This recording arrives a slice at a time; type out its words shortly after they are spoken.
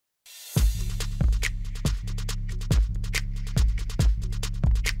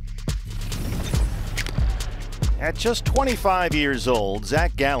At just 25 years old,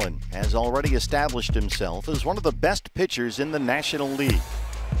 Zac Gallen has already established himself as one of the best pitchers in the National League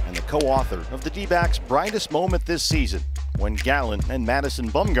and the co-author of the D-backs' brightest moment this season when Gallen and Madison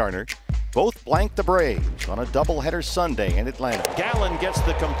Bumgarner both blanked the Braves on a doubleheader Sunday in Atlanta. Gallen gets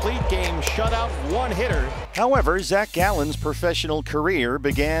the complete game shutout one-hitter. However, Zac Gallen's professional career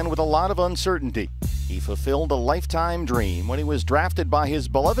began with a lot of uncertainty. He fulfilled a lifetime dream when he was drafted by his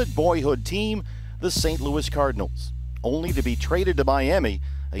beloved boyhood team, the St. Louis Cardinals, only to be traded to Miami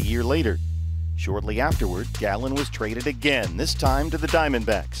a year later. Shortly afterward, Gallen was traded again, this time to the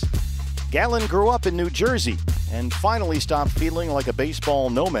Diamondbacks. Gallen grew up in New Jersey and finally stopped feeling like a baseball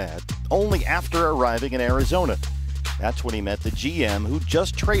nomad only after arriving in Arizona. That's when he met the GM who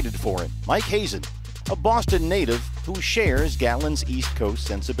just traded for him, Mike Hazen, a Boston native who shares Gallen's East Coast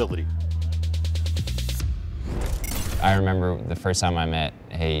sensibility. I remember the first time I met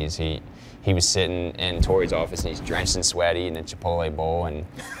Hayes, he was sitting in Torrey's office and he's drenched and sweaty in a Chipotle bowl, and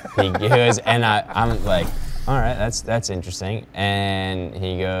he goes, and I'm like, all right, that's interesting. And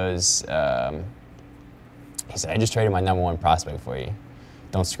he goes, he said, I just traded my #1 prospect for you.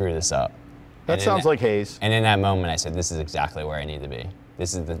 Don't screw this up. That sounds like Hayes. And in that moment, I said, this is exactly where I need to be.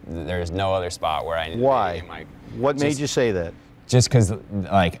 This is there's no other spot where I need to be. Why? What made you say that? Just because,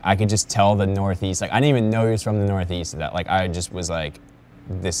 like, I could just tell the Northeast. Like, I didn't even know he was from the Northeast. That, like, I just was like,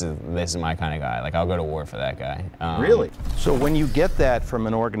 this is my kind of guy. Like, I'll go to war for that guy. Really? So when you get that from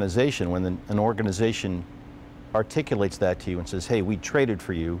an organization, when an organization articulates that to you and says, hey, we traded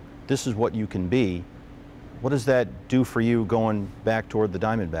for you, this is what you can be, what does that do for you going back toward the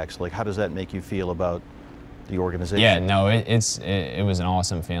Diamondbacks? Like, how does that make you feel about the organization? Yeah, no, it was an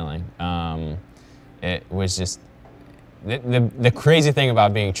awesome feeling. It was just, the crazy thing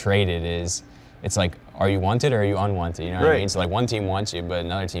about being traded is, it's like, are you wanted or are you unwanted? You know what I mean? So like, one team wants you, but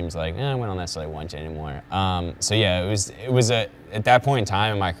another team's like, we don't necessarily want you anymore. So yeah, it was at that point in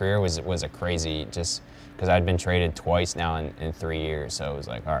time in my career was a crazy, just because I'd been traded twice now in 3 years. So it was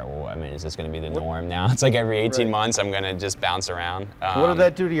like, all right, well, I mean, is this going to be the norm now? It's like every 18 months I'm going to just bounce around. What did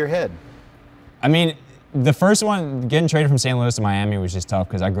that do to your head? I mean, the first one, getting traded from St. Louis to Miami was just tough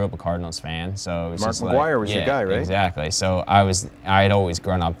because I grew up a Cardinals fan. So it was Mark just McGwire like, was your guy, right? Exactly. So I had always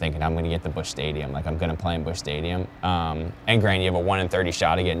grown up thinking I'm going to get the Busch Stadium. Like, I'm going to play in Busch Stadium. And granted, you have a 1 in 30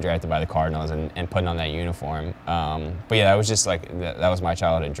 shot of getting drafted by the Cardinals and putting on that uniform. But yeah, that was just like, that was my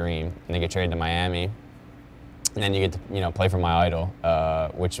childhood dream. And to get traded to Miami. And then you get to, play for my idol,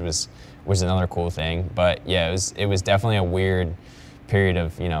 which was another cool thing. But yeah, it was definitely a weird period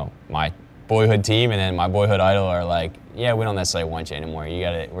of, my boyhood team and then my boyhood idol are like, yeah, we don't necessarily want you anymore.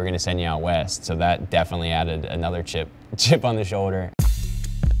 We're gonna send you out west. So that definitely added another chip on the shoulder.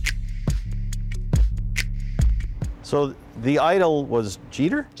 So the idol was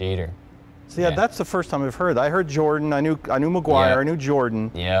Jeter? Jeter. See, yeah, that's the first time I've heard. I heard Jordan. I knew McGwire. Yep. I knew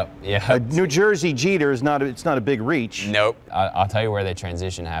Jordan. Yep. New Jersey Jeter is not. It's not a big reach. Nope. I'll tell you where the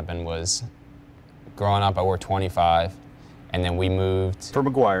transition happened was, growing up, I wore 25, and then we moved For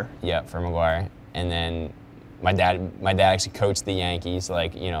McGwire. Yeah, for McGwire, and then my dad actually coached the Yankees,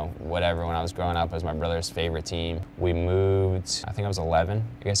 like, whatever. When I was growing up, it was my brother's favorite team. We moved. I think I was 11.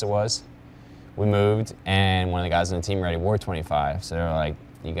 I guess it was. We moved, and one of the guys on the team already wore 25. So they were like,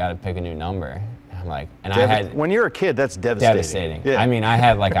 you got to pick a new number. I'm like, and when you're a kid, that's devastating. Yeah. I mean, I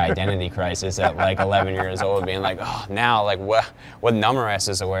had like identity crisis at like 11 years old, being like, oh, now like what number am I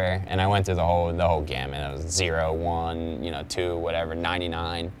supposed to wear? And I went through the whole gamut. It was 0, 1, 2, whatever,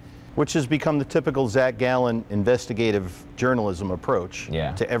 99. Which has become the typical Zac Gallen investigative journalism approach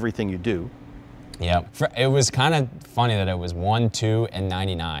to everything you do. Yeah, it was kind of funny that it was 1, 2, and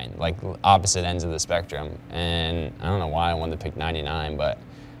 99, like opposite ends of the spectrum. And I don't know why I wanted to pick 99, but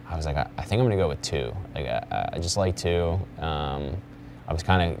I was like, I think I'm gonna go with 2. Like, I just like 2. I was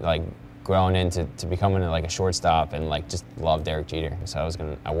kind of like growing into becoming like a shortstop and like just loved Derek Jeter. So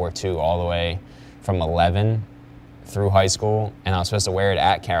I wore 2 all the way from 11 through high school, and I was supposed to wear it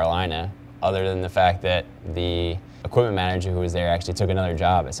at Carolina, other than the fact that the equipment manager who was there actually took another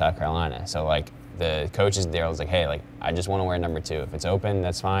job at South Carolina. So like, the coaches there was like, hey, like, I just want to wear number 2. If it's open,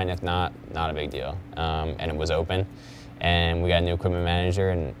 that's fine. If not, not a big deal. And it was open. And we got a new equipment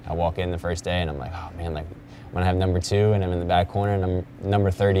manager, and I walk in the first day, and I'm like, oh man, like, I'm gonna have number 2, and I'm in the back corner, and I'm number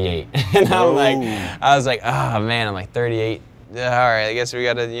 38. And I was like, oh man, I'm like 38. All right, I guess we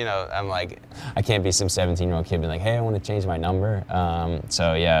gotta, I'm like, I can't be some 17-year-old kid being like, hey, I want to change my number.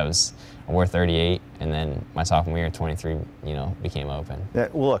 So yeah, I wore 38, and then my sophomore year, 23, became open.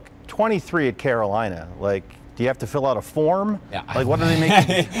 Look, 23 at Carolina, like, do you have to fill out a form? Yeah. Like, what do they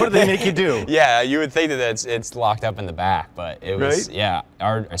make? What do they make you do? Yeah, you would think that it's locked up in the back, but it was right? Yeah.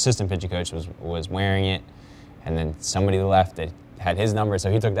 Our assistant pitching coach was wearing it, And then somebody left that had his number,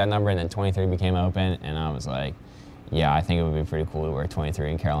 so he took that number, and then 23 became open, and I was like, yeah, I think it would be pretty cool to wear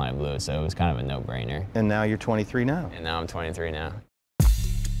 23 in Carolina blue, so it was kind of a no-brainer. And now you're 23 now. And now I'm 23 now.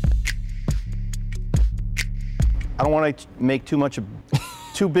 I don't want to make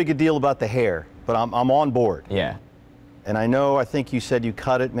too big a deal about the hair, but I'm on board. Yeah. And I think you said you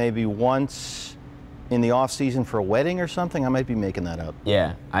cut it maybe once in the off season for a wedding or something. I might be making that up.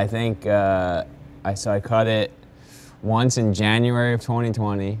 Yeah, I think I cut it once in January of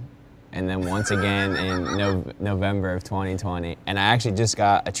 2020, and then once again in November of 2020. And I actually just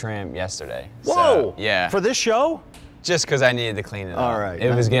got a trim yesterday. Whoa! So, yeah. For this show? Just because I needed to clean it up. All right.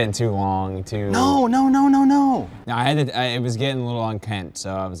 It was getting too long, No. No, it was getting a little unkempt,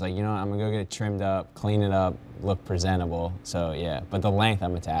 so I was like, you know what, I'm gonna go get it trimmed up, clean it up, look presentable. So yeah, but the length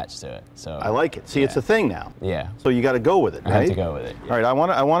I'm attached to it. So I like it. See, yeah. It's a thing now. Yeah. So you got to go with it, right? I have to go with it. Yeah. All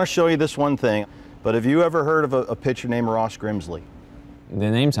right. I want to show you this one thing. But have you ever heard of a pitcher named Ross Grimsley? The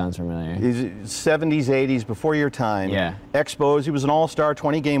name sounds familiar. He's 70s, 80s, before your time. Yeah. Expos. He was an all-star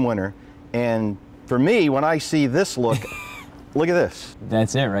 20-game winner. And for me, when I see this look, look at this.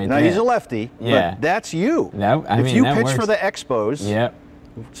 That's it right now, there. he's a lefty, yeah. but that's you. If you that pitch works. for the Expos. Yep.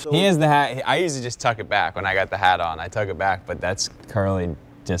 So He has the hat. I usually just tuck it back when I got the hat on. I tuck it back, but that's curly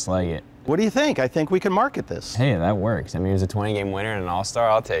just like it. what do you think? I think we can market this. Hey, that works. I mean, he was a 20-game winner and an all-star.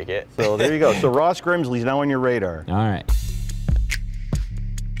 I'll take it. So there you go. So Ross Grimsley's now on your radar. All right.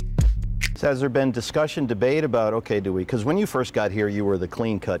 So has there been discussion, debate about, okay, because when you first got here, you were the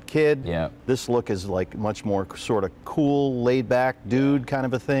clean-cut kid. Yeah. This look is like much more sort of cool, laid-back dude kind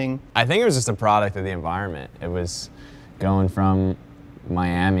of a thing. I think it was just a product of the environment. It was going from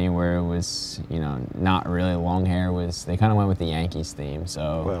Miami, where it was, not really long hair. They kind of went with the Yankees theme.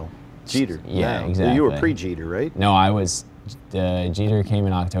 So. Well, Jeter. Yeah, now. exactly. You were pre-Jeter, right? No, I was. Jeter came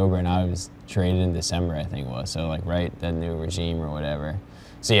in October, and I was traded in December, I think it was. So like right the new regime or whatever.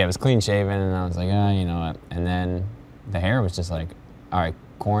 So yeah, it was clean shaven, and I was like, you know what? And then the hair was just like, all right,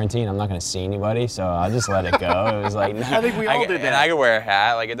 quarantine. I'm not gonna see anybody, so I'll just let it go. It was like, I think we all did that. And I could wear a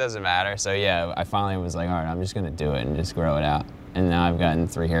hat, like it doesn't matter. So yeah, I finally was like, all right, I'm just gonna do it and just grow it out. And now I've gotten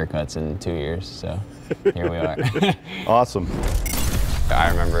 3 haircuts in 2 years, so here we are. Awesome. I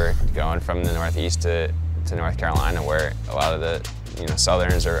remember going from the Northeast to North Carolina, where a lot of the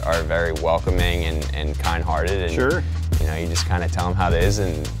Southerners are very welcoming and kind-hearted, and Sure. You just kind of tell them how it is,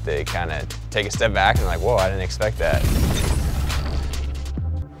 and they kind of take a step back and like, whoa, I didn't expect that.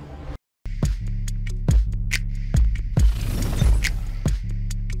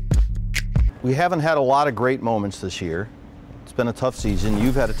 We haven't had a lot of great moments this year. It's been a tough season.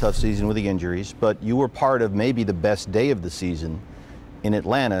 You've had a tough season with the injuries, but you were part of maybe the best day of the season in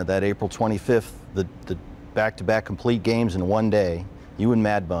Atlanta, that April 25th, the back-to-back complete games in one day, you and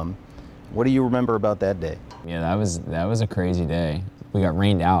Mad Bum. What do you remember about that day? Yeah, that was a crazy day. We got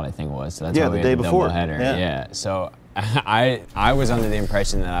rained out, I think it was. So that's yeah, why we the had day the before. doubleheader. Yeah. So I was under the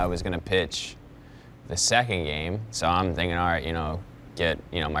impression that I was going to pitch the second game. So I'm thinking, all right, get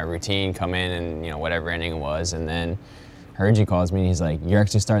my routine, come in, and whatever inning it was, and then Hergy calls me and he's like, "You're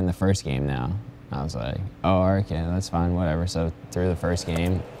actually starting the first game now." I was like, "Oh, okay, that's fine, whatever." So through the first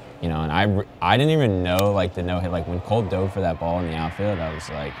game, and I didn't even know like the no hit. Like when Cole dove for that ball in the outfield, I was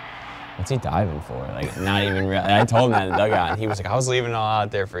like, what's he diving for? Like, not even real. I told him that in the dugout, and he was like, I was leaving it all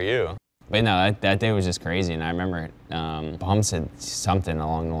out there for you. But no, that day was just crazy, and I remember Bum said something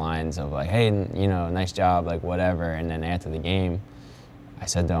along the lines of like, hey, nice job, like whatever. And then after the game, I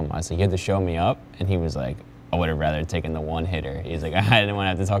said to him, I was like, you had to show me up, and he was like, I would have rather taken the one hitter. He's like, I didn't want to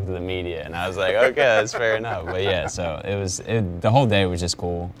have to talk to the media, and I was like, okay, that's fair enough. But yeah, so the whole day was just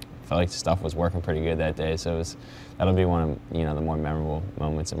cool. I felt like the stuff was working pretty good that day, so that'll be one of the more memorable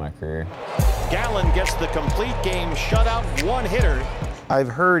moments in my career. Gallen gets the complete game shutout, one hitter. I've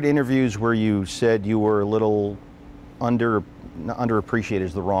heard interviews where you said you were a little underappreciated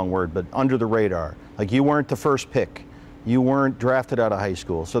is the wrong word, but under the radar. Like you weren't the first pick. You weren't drafted out of high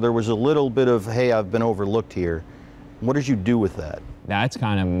school. So there was a little bit of, hey, I've been overlooked here. What did you do with that? That's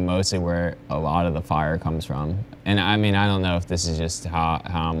kind of mostly where a lot of the fire comes from. And I mean, I don't know if this is just how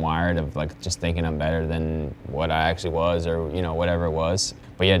I'm wired, of like just thinking I'm better than what I actually was, or whatever it was.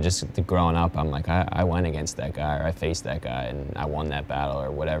 But yeah, just growing up, I'm like, I went against that guy, or I faced that guy, and I won that battle,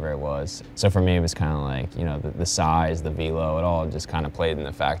 or whatever it was. So for me, it was kind of like, the size, the velo, it all just kind of played in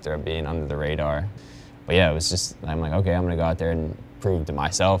the factor of being under the radar. But yeah, it was just, I'm like, okay, I'm gonna go out there and prove to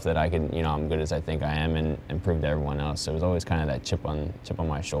myself that I could, you know, I'm good as I think I am, and prove to everyone else. So it was always kind of that chip on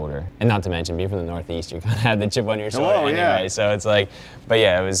my shoulder. And not to mention, being from the Northeast, you kind of have the chip on your shoulder anyway. Yeah. So it's like, but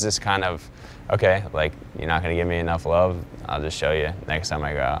yeah, it was just kind of, okay, like, you're not gonna give me enough love, I'll just show you next time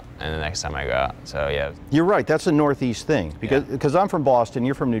I go out, and the next time I go out. So yeah. You're right, that's a Northeast thing, because I'm from Boston,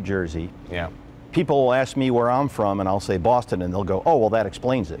 you're from New Jersey. Yeah. People will ask me where I'm from, and I'll say Boston, and they'll go, oh, well, that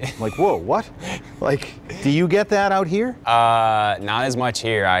explains it. I'm like, whoa, what? Like, do you get that out here? Not as much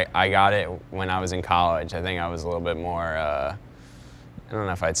here. I got it when I was in college. I think I was a little bit more, I don't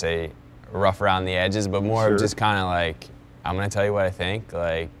know if I'd say rough around the edges, but more of just kind of like, I'm gonna tell you what I think,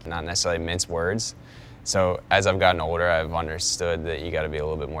 like, not necessarily mince words. So as I've gotten older, I've understood that you gotta be a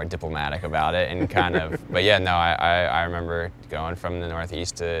little bit more diplomatic about it, and kind of, but yeah, no, I remember going from the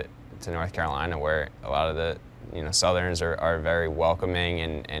Northeast to North Carolina, where a lot of the, you know, Southerners are very welcoming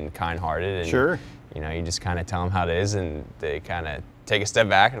and kind-hearted, and sure, you know, you just kind of tell them how it is, and they kind of take a step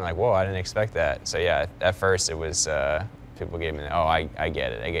back and like, whoa, I didn't expect that. So yeah, at first it was people gave me, oh, I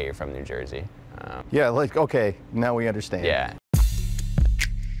get it, I get you're from New Jersey. Yeah, like, okay, now we understand. Yeah.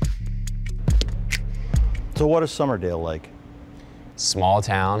 So what is Summerdale like? Small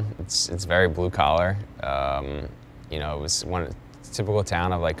town. It's very blue collar. You know, it was one typical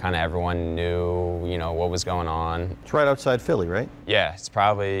town of like kind of everyone knew, you know, what was going on. It's right outside Philly, right? Yeah, it's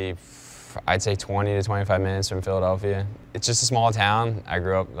probably, I'd say 20 to 25 minutes from Philadelphia. It's just a small town. I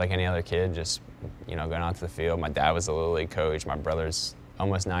grew up like any other kid, just, you know, going out to the field. My dad was a Little League coach. My brother's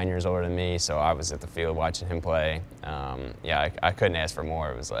almost 9 years older than me, so I was at the field watching him play. Yeah, I couldn't ask for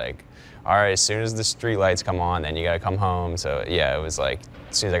more. It was like, all right, as soon as the street lights come on, then you gotta come home. So yeah, it was like,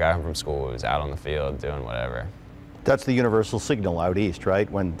 as soon as I got home from school, it was out on the field doing whatever. That's the universal signal out east, right?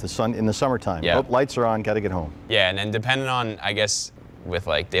 When the sun, in the summertime, yeah. Oh, lights are on, gotta get home. Yeah, and then depending on, I guess, with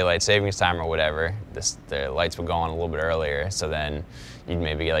like daylight savings time or whatever, the lights would go on a little bit earlier, so then you'd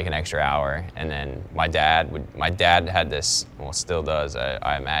maybe get like an extra hour. And then my dad had this, well, still does,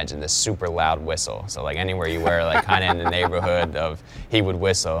 I imagine, this super loud whistle. So like anywhere you were, like kind of in the neighborhood of, he would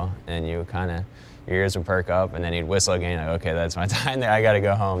whistle, and you kind of, your ears would perk up, and then he'd whistle again, like, okay, that's my time there, I gotta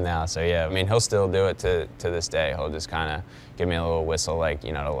go home now. So yeah, I mean, he'll still do it to this day. He'll just kind of give me a little whistle, like,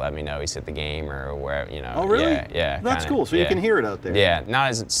 you know, to let me know he's at the game or where, you know. Oh, really? Yeah. That's kinda, cool, so yeah. you can hear it out there. Yeah, not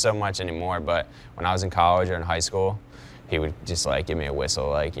as so much anymore, but when I was in college or in high school, he would just like give me a whistle,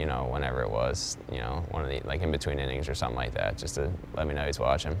 like, you know, whenever it was, you know, one of the, like in between innings or something like that, just to let me know he's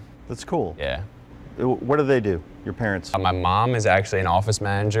watching. That's cool. Yeah. What do they do, your parents? My mom is actually an office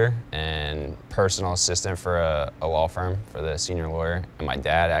manager and personal assistant for a law firm, for the senior lawyer. And my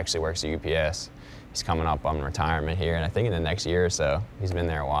dad actually works at UPS. He's coming up on retirement here, and I think in the next year or so. He's been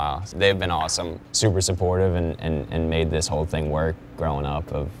there a while. So they've been awesome, super supportive, and made this whole thing work growing up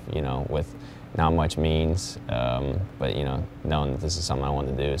of, you know, with not much means, but, you know, knowing that this is something I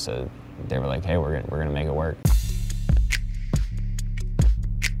wanted to do. So they were like, hey, we're gonna make it work.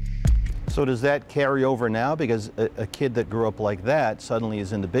 So does that carry over now? Because a kid that grew up like that suddenly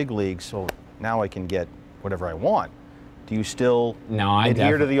is in the big leagues, so now I can get whatever I want. Do you still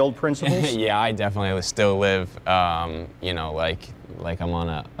adhere to the old principles? Yeah, I definitely still live, you know, like I'm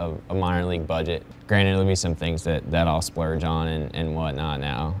on a minor league budget. Granted, there'll be some things that I'll splurge on and whatnot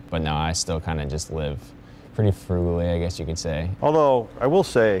now, but no, I still kind of just live pretty frugally, I guess you could say. Although, I will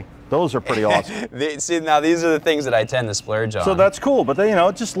say, those are pretty awesome. See, now these are the things that I tend to splurge on. So that's cool, but they, you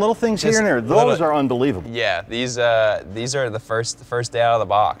know, just little things here and there. Those are unbelievable. Yeah, these are the first day out of the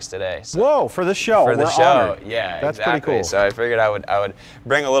box today. So whoa, for the show. For the show, honored. yeah, that's exactly. pretty cool. So I figured I would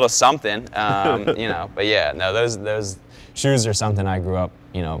bring a little something, you know. But yeah, no, those shoes are something I grew up,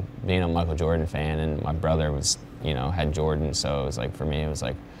 you know, being a Michael Jordan fan, and my brother was, you know, had Jordan, so it was like, for me, it was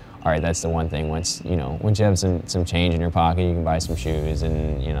like, all right, that's the one thing. Once you have some change in your pocket, you can buy some shoes,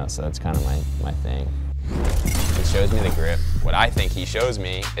 and, you know, so that's kind of my thing. He shows me the grip. What I think he shows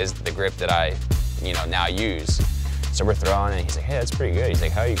me is the grip that I, you know, now use. So we're throwing, and he's like, hey, that's pretty good. He's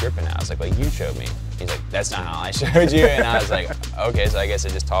like, how are you gripping now? I was like you showed me. He's like, that's not how I showed you. And I was like, okay, so I guess I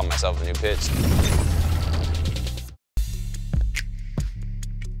just taught myself a new pitch.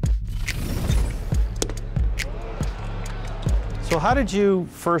 So how did you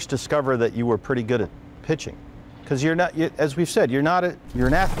first discover that you were pretty good at pitching? Because you're not, as we've said, you're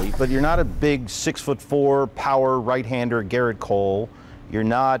an athlete, but you're not a big 6'4" power right-hander Garrett Cole. You're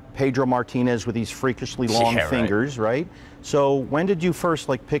not Pedro Martinez with these freakishly long fingers, right? So when did you first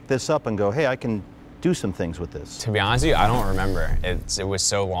like pick this up and go, hey, I can do some things with this? To be honest with you, I don't remember. It was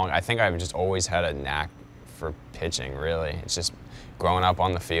so long. I think I've just always had a knack for pitching, really. It's just growing up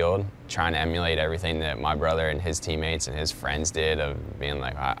on the field, trying to emulate everything that my brother and his teammates and his friends did, of being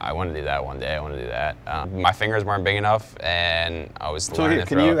like, I want to do that one day, I want to do that. My fingers weren't big enough, and I was learning to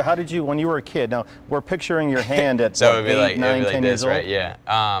throw. How did you, when you were a kid, now we're picturing your hand at so it'd be 8, like, 9, 10 years this, old? right?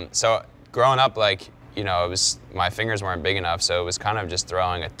 Yeah. So growing up, like, you know, my fingers weren't big enough, so it was kind of just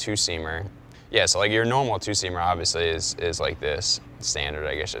throwing a two-seamer. Yeah, so like your normal two-seamer obviously is like this, standard,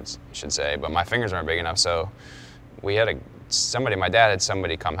 I guess should say, but my fingers weren't big enough, so we had my dad had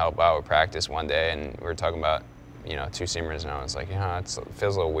somebody come help out with practice one day, and we were talking about, you know, two-seamers, and I was like, you know, it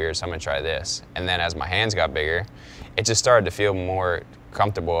feels a little weird, so I'm gonna try this. And then as my hands got bigger, it just started to feel more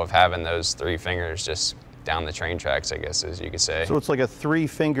comfortable of having those 3 fingers just down the train tracks, I guess, as you could say. So it's like a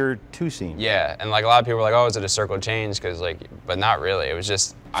 3-finger two-seam. Yeah, and like a lot of people were like, oh, is it a circle change? Because like, but not really. It was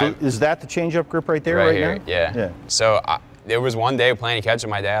just. So is that the change-up grip right there, right here, now? Yeah. So there was one day playing catch with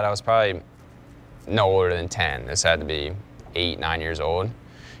my dad. I was probably no older than 10. This had to be 8, 9 years old.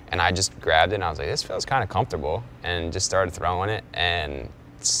 And I just grabbed it and I was like, this feels kind of comfortable, and just started throwing it. And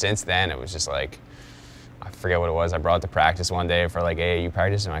since then, it was just like, I forget what it was. I brought it to practice one day for like AAU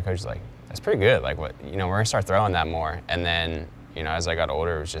practice, and my coach was like, that's pretty good. Like, what, you know, we're gonna start throwing that more. And then, you know, as I got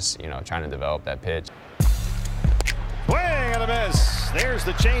older, it was just, you know, trying to develop that pitch. Swing and a miss. There's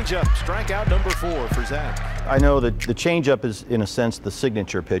the changeup. Strikeout number 4 for Zac. I know that the changeup is, in a sense, the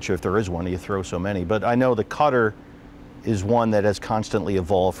signature pitch, if there is one. You throw so many, but I know the cutter is one that has constantly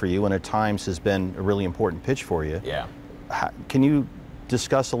evolved for you, and at times has been a really important pitch for you. Yeah. Can you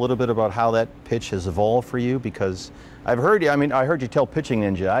discuss a little bit about how that pitch has evolved for you? Because I've heard you, I mean, I heard you tell Pitching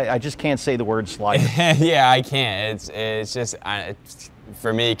Ninja. I just can't say the word slider. Yeah, I can't. It's just,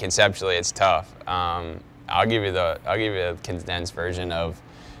 for me, conceptually, it's tough. I'll give you a condensed version of,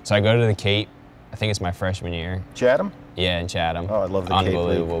 so I go to the Cape, I think it's my freshman year. Chatham? Yeah, in Chatham. Oh, I love the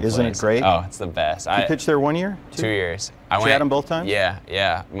Unbelievable Cape. Isn't place. it great? Oh, it's the best. You pitched there 1 year? 2 years. Chatham both times? Yeah,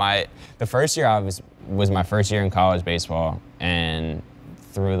 yeah. The first year was my first year in college baseball, and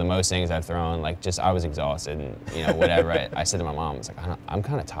threw the most things I've thrown. Like, just, I was exhausted, and, you know, whatever. I said to my mom, I was like, I'm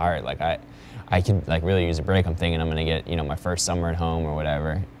kind of tired. Like, I could like really use a break. I'm thinking I'm gonna get, you know, my first summer at home or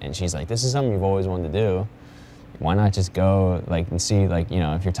whatever. And she's like, this is something you've always wanted to do. Why not just go, like, and see, like, you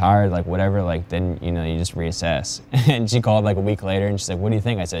know, if you're tired, like, whatever, like, then, you know, you just reassess. And she called like a week later, and she's like, what do you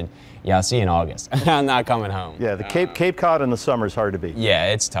think? I said, yeah, I'll see you in August. I'm not coming home. Yeah, the Cape Cod in the summer is hard to beat.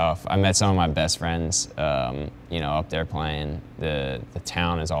 Yeah, it's tough. I met some of my best friends, you know, up there playing. The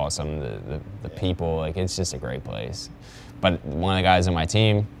town is awesome. The people, like, it's just a great place. But one of the guys on my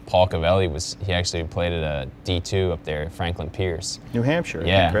team, Paul Cavelli, he actually played at a D2 up there, Franklin Pierce. New Hampshire,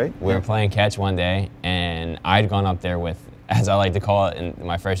 yeah. Right? We were playing catch one day, and I'd gone up there with, as I like to call it, in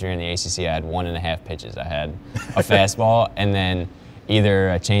my freshman year in the ACC, I had 1.5 pitches. I had a fastball, and then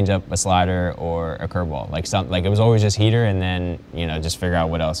either a changeup, a slider, or a curveball. Like it was always just heater, and then, you know, just figure out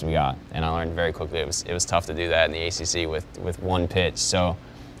what else we got. And I learned very quickly it was tough to do that in the ACC with one pitch. So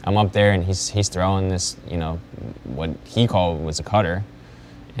I'm up there, and he's throwing this, you know, what he called was a cutter,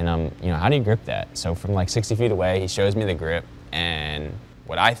 and you know, how do you grip that? So from like 60 feet away, he shows me the grip, and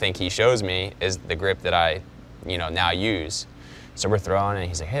what I think he shows me is the grip that I, you know, now use. So we're throwing, and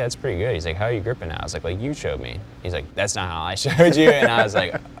he's like, hey, that's pretty good. He's like, how are you gripping now? I was like, you showed me. He's like, that's not how I showed you. And I was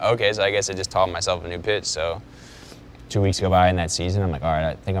like, okay, so I guess I just taught myself a new pitch. So 2 weeks go by in that season, I'm like, all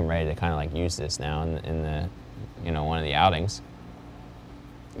right, I think I'm ready to kind of like use this now in the, you know, one of the outings.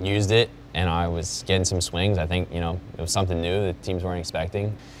 Used it, and I was getting some swings. I think, you know, it was something new that teams weren't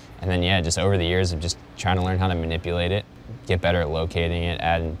expecting. And then, yeah, just over the years of just trying to learn how to manipulate it, get better at locating it,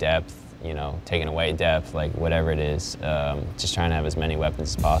 adding depth, you know, taking away depth, like whatever it is, just trying to have as many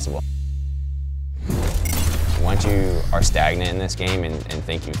weapons as possible. Once you are stagnant in this game and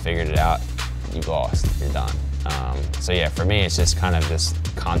think you've figured it out, you've lost, you're done. So yeah, for me, it's just kind of this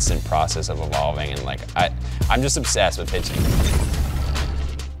constant process of evolving, and like, I'm just obsessed with pitching.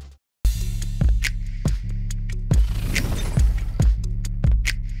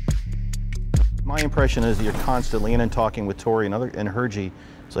 My impression is that you're constantly in and talking with Tori and Hergy.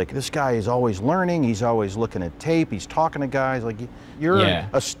 It's like, this guy is always learning, he's always looking at tape, he's talking to guys. Like, you're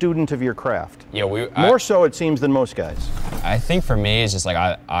a student of your craft. Yeah, more so, it seems, than most guys. I think for me, it's just like,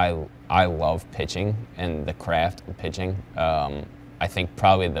 I love pitching and the craft of pitching. I think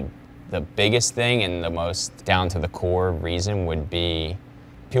probably the biggest thing and the most down to the core reason would be,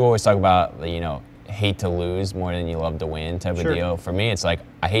 people always talk about, you know, hate to lose more than you love to win type of deal. For me, it's like,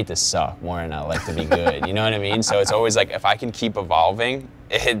 I hate to suck more than I like to be good. You know what I mean? So it's always like, if I can keep evolving,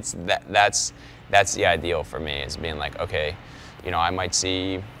 that's the ideal for me, is being like, okay, you know, I might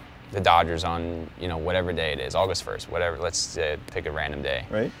see the Dodgers on, you know, whatever day it is, August 1st, whatever, let's pick a random day.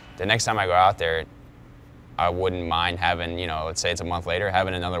 Right. The next time I go out there, I wouldn't mind having, you know, let's say it's a month later,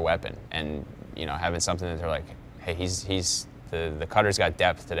 having another weapon and, you know, having something that they're like, hey, the cutter's got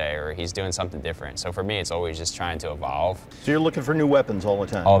depth today, or he's doing something different. So for me, it's always just trying to evolve. So you're looking for new weapons all the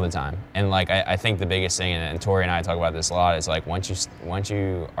time? All the time. And like, I think the biggest thing, and Tori and I talk about this a lot, is like once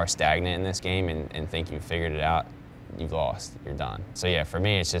you are stagnant in this game and think you've figured it out, you've lost, you're done. So yeah, for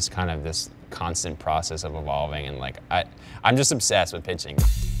me, it's just kind of this constant process of evolving, and like, I'm just obsessed with pitching.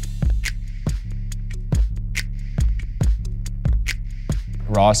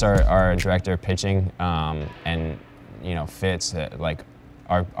 Ross, our director of pitching, and you know, Fitz, like,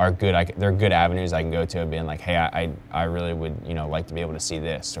 are good. They're good avenues I can go to, being like, hey, I really would, you know, like to be able to see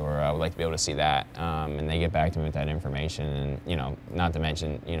this, or I would like to be able to see that, and they get back to me with that information. And you know, not to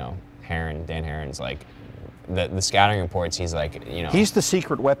mention, you know, Dan Herron's like, the scouting reports, he's like, you know. He's the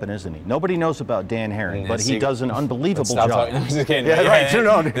secret weapon, isn't he? Nobody knows about Dan Herron, but he does an unbelievable job. Talking. I'm just kidding. Yeah, right.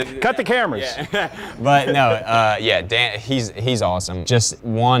 No, cut the cameras. Yeah. But no, yeah, Dan, he's awesome. Just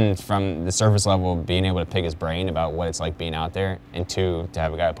one, from the surface level, being able to pick his brain about what it's like being out there, and two, to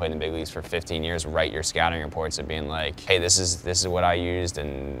have a guy who played in the big leagues for 15 years write your scouting reports of being like, hey, this is what I used,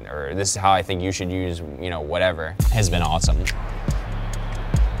 or this is how I think you should use, you know, whatever, has been awesome.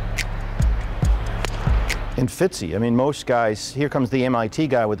 And Fitzy, I mean, most guys, here comes the MIT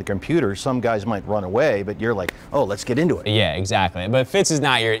guy with the computer. Some guys might run away, but you're like, oh, let's get into it. Yeah, exactly. But Fitz is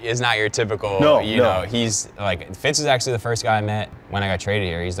not your typical. You know, he's like, Fitz is actually the first guy I met when I got traded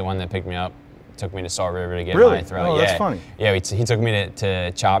here. He's the one that picked me up, took me to Salt River to get my throw. Oh, that's funny. Yeah, he took me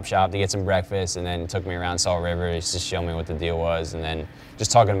to Chop Shop to get some breakfast, and then took me around Salt River just to show me what the deal was, and then just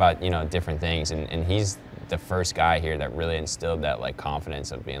talking about, you know, different things. And he's the first guy here that really instilled that like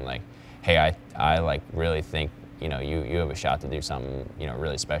confidence of being like, hey, I like really think, you know, you have a shot to do something, you know,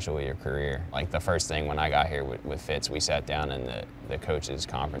 really special with your career. Like the first thing when I got here with Fitz, we sat down in the coach's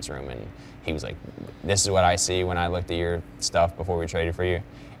conference room, and he was like, this is what I see when I looked at your stuff before we traded for you.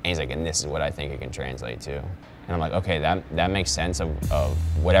 And he's like, and this is what I think it can translate to. And I'm like, okay, that makes sense of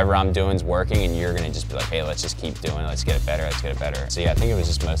whatever I'm doing is working, and you're gonna just be like, hey, let's just keep doing it, let's get it better, let's get it better. So yeah, I think it was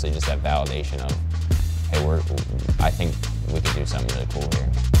just mostly just that validation of, hey, I think we could do something really cool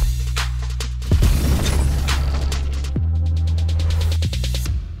here.